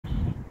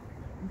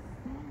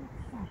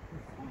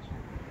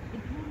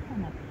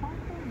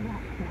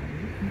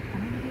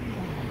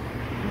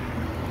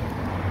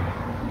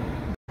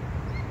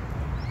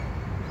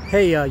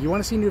Hey, you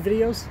want to see new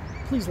videos?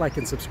 Please like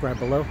and subscribe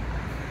below.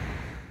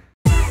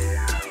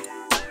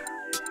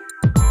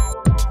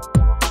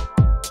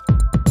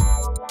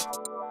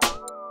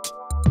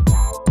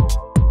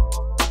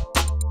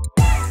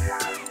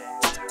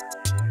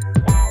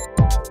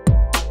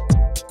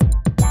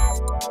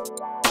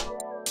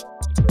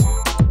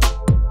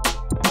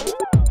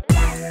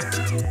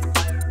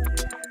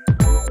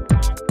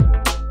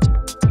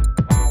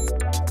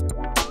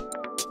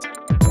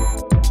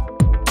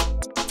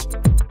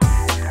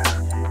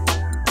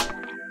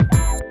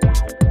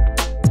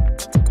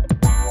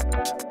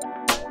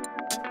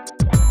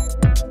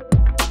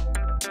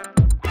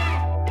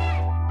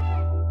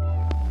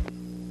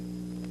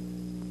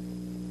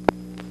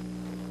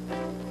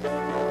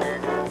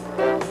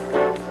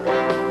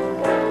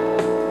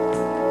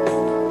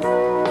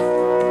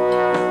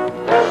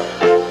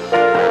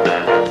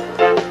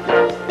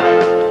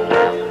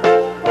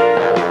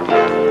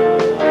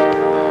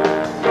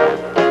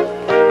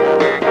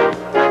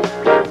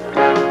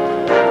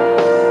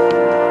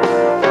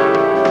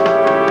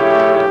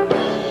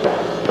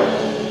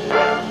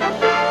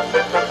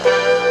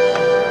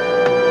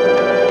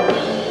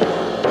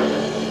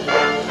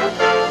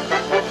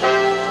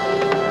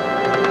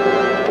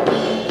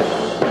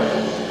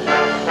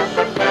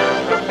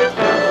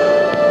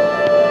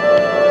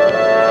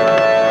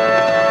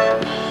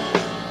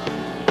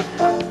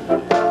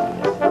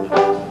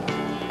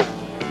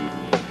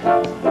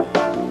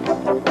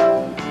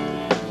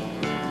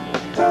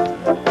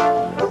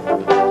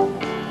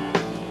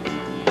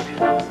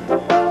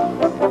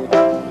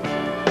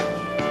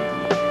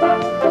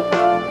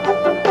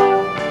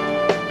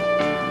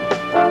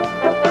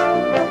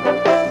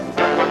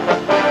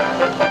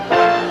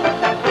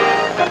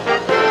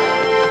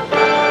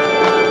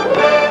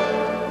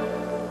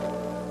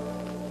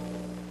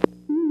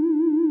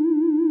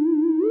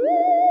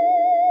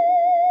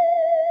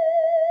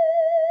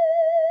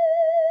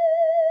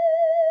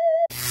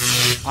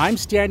 I'm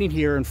standing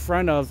here in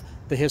front of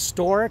the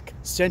historic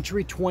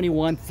Century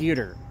 21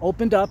 Theater.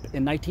 Opened up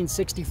in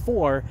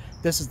 1964,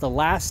 this is the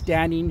last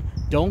standing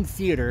dome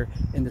theater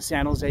in the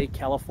San Jose,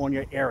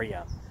 California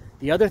area.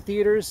 The other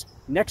theaters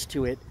next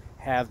to it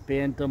have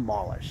been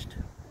demolished.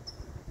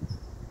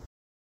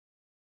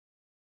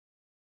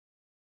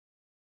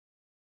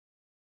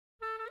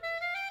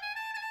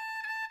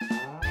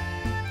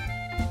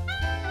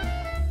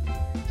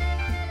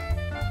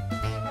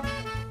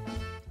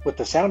 With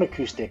the sound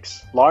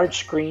acoustics, large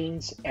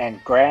screens,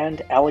 and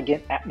grand,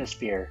 elegant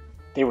atmosphere,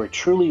 they were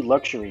truly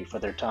luxury for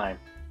their time.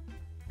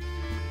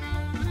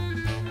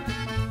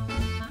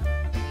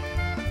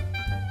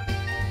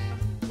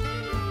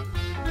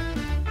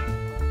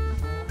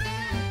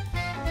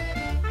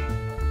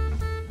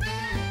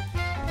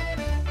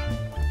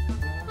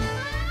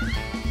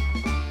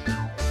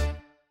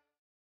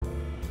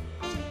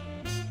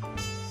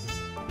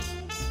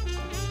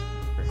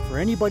 For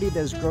anybody that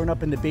has grown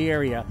up in the Bay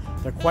Area,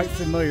 they're quite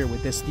familiar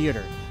with this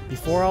theater.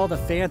 Before all the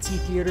fancy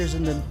theaters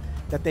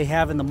that they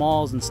have in the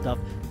malls and stuff,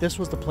 this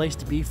was the place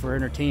to be for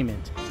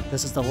entertainment.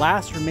 This is the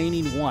last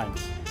remaining one.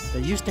 They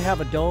used to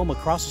have a dome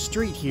across the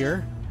street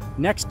here,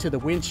 next to the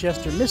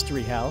Winchester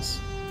Mystery House.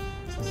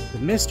 The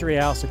Mystery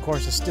House, of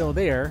course, is still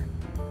there.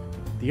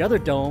 The other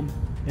dome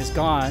is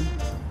gone,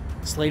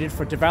 slated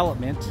for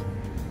development.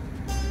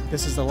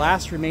 This is the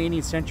last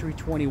remaining Century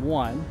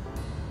 21.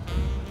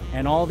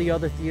 And all the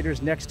other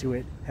theaters next to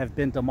it have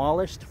been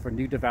demolished for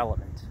new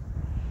development.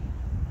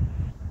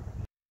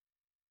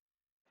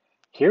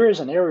 Here is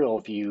an aerial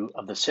view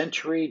of the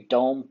Century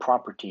Dome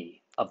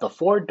property. Of the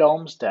 4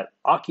 domes that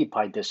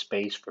occupied this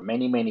space for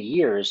many, many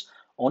years,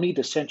 only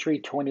the Century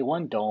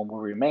 21 dome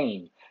will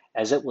remain,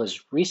 as it was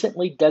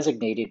recently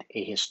designated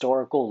a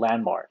historical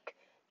landmark.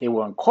 They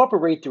will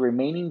incorporate the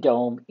remaining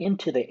dome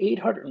into the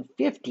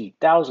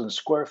 850,000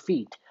 square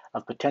feet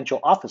of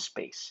potential office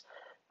space.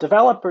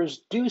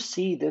 Developers do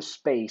see this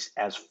space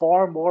as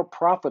far more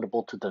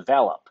profitable to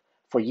develop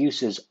for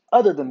uses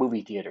other than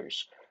movie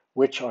theaters,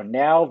 which are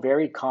now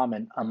very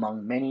common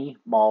among many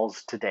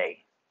malls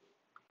today.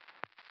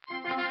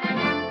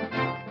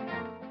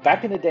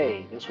 Back in the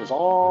day, this was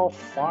all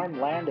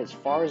farmland as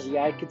far as the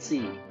eye could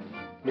see.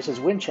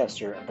 Mrs.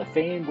 Winchester of the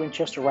famed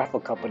Winchester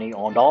Rifle Company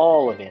owned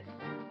all of it.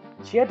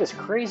 She had this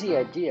crazy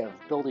idea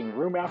of building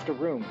room after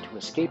room to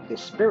escape the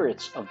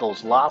spirits of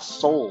those lost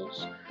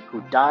souls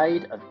who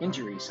died of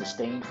injuries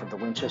sustained from the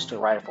Winchester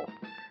rifle.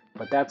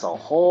 But that's a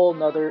whole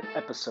nother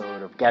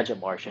episode of Gadget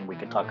Martian we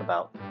could talk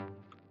about.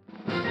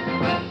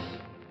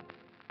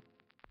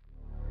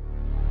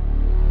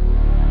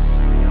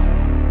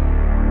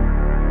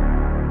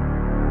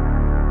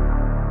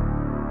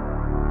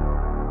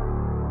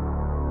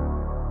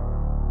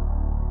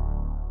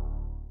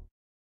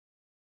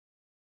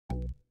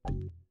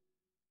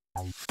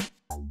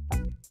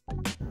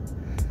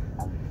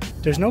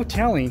 There's no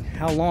telling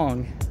how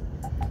long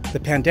the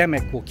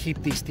pandemic will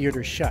keep these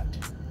theaters shut.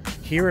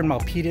 Here in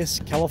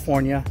Milpitas,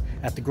 California,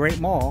 at the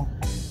Great Mall,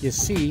 you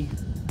see,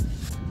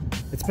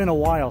 it's been a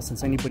while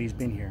since anybody's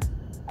been here.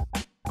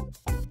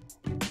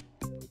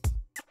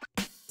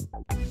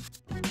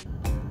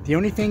 The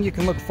only thing you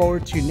can look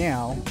forward to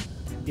now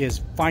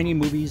is finding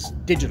movies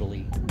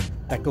digitally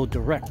that go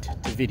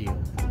direct to video.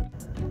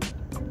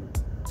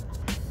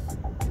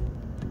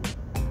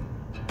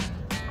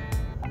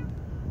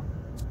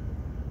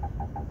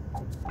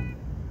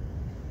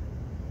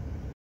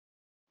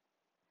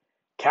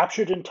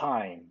 Captured in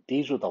time,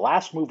 these were the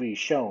last movies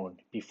shown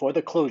before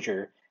the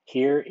closure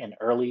here in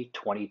early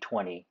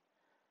 2020.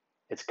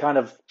 It's kind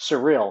of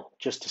surreal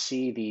just to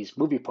see these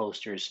movie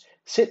posters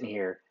sitting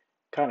here,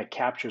 kind of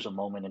captures a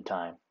moment in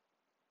time.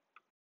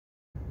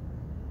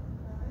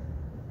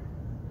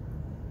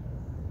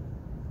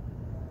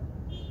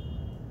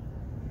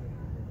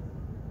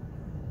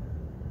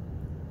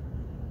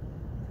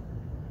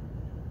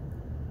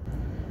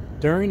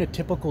 During a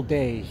typical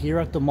day here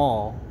at the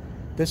mall,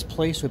 this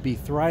place would be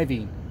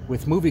thriving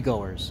with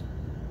moviegoers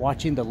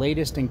watching the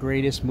latest and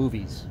greatest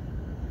movies.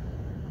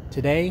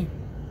 Today,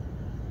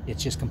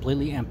 it's just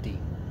completely empty.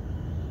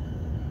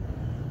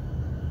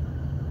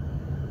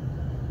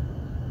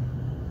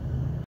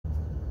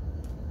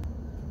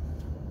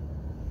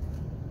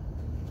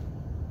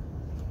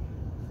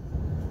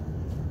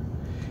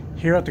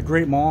 Here at the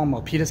Great Mall in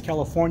Milpitas,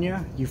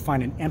 California, you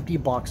find an empty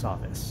box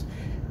office.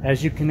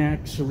 As you can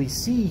actually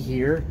see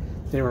here,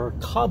 there are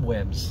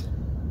cobwebs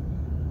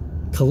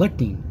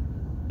collecting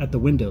at the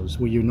windows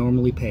where you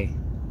normally pay.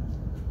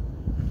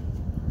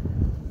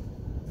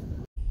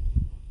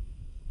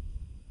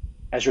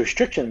 As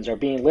restrictions are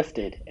being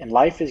lifted and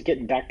life is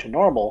getting back to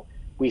normal,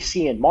 we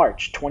see in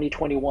March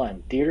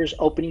 2021 theaters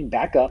opening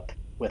back up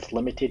with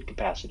limited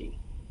capacity.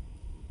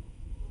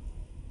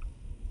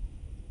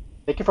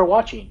 Thank you for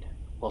watching.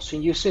 We'll see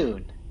you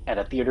soon at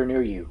a theater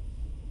near you.